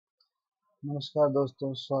नमस्कार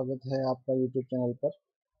दोस्तों, स्वागत है आपका यूट्यूब चैनल पर।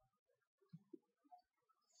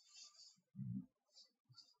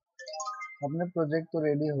 अपने प्रोजेक्ट तो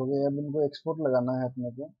रेडी हो गए, अब इनको एक्सपोर्ट लगाना है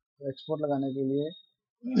अपने को। तो एक्सपोर्ट लगाने के लिए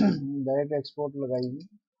डायरेक्ट एक्सपोर्ट लगाएंगे,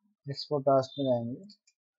 एक्सपोर्ट टास्क में जाएंगे,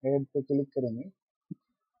 ऐड पे क्लिक करेंगे।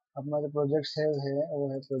 अपना जो प्रोजेक्ट सेव है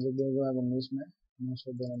वो है प्रोजेक्ट 2019 में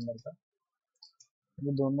 902 नंबर का।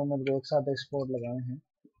 ये दोनों मेरे को एक साथ एक्सपोर्ट लगाए हैं।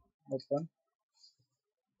 ओपन,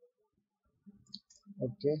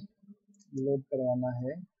 ओके, लोड करवाना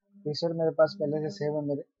है। पिक्चर मेरे पास पहले से सेव है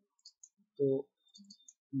मेरे, तो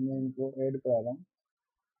मैं इनको ऐड करा रहा हूँ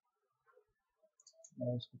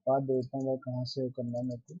और उसको पाथ दे देता हूँ कहाँ सेव करना है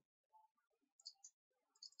मेरे को।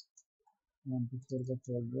 94 का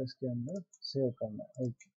प्रोग्रेस के अंदर सेव करना है।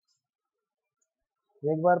 ओके,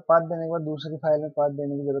 एक बार पाथ देने के बाद दूसरी फाइल में पाथ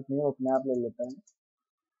देने की जरूरत नहीं है, वो अपने आप ले लेता है।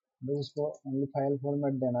 बस इसको ओनली फाइल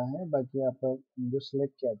फॉर्मेट देना है, बाकी आपका जो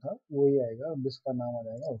सिलेक्ट किया था वही आएगा और डिस्क का नाम आ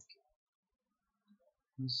जाएगा। ओके,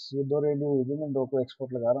 ये दो रेडी हुई थी, मैं दो को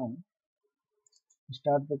एक्सपोर्ट लगा रहा हूँ।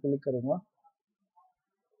 स्टार्ट पे क्लिक करूंगा।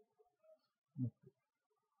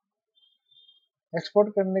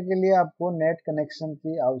 एक्सपोर्ट करने के लिए आपको नेट कनेक्शन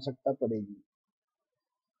की आवश्यकता पड़ेगी,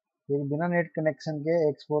 क्योंकि बिना नेट कनेक्शन के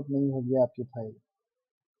एक्सपोर्ट नहीं होगी आपकी file.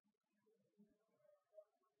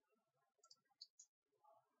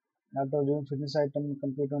 Auto remove finish item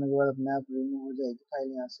complete होने के बाद अपने आप रिमूव हो जाएगी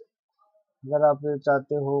फाइल यहाँ से। अगर आप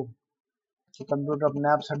चाहते हो कि कंप्यूटर अपने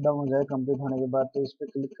आप शट डाउन हो जाए कंप्लीट होने के बाद, तो इस पर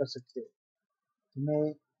क्लिक कर सकते हो।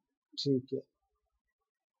 तुम्हें ठीक है।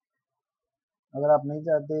 अगर आप नहीं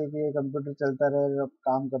चाहते कि कंप्यूटर चलता रहे, आप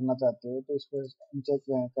काम करना चाहते हो, तो इस पर चेक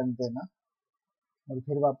कर देना और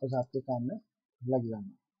फिर वापस आपके काम में लग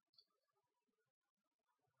जाना।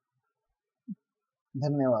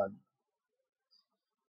 धन्यवाद।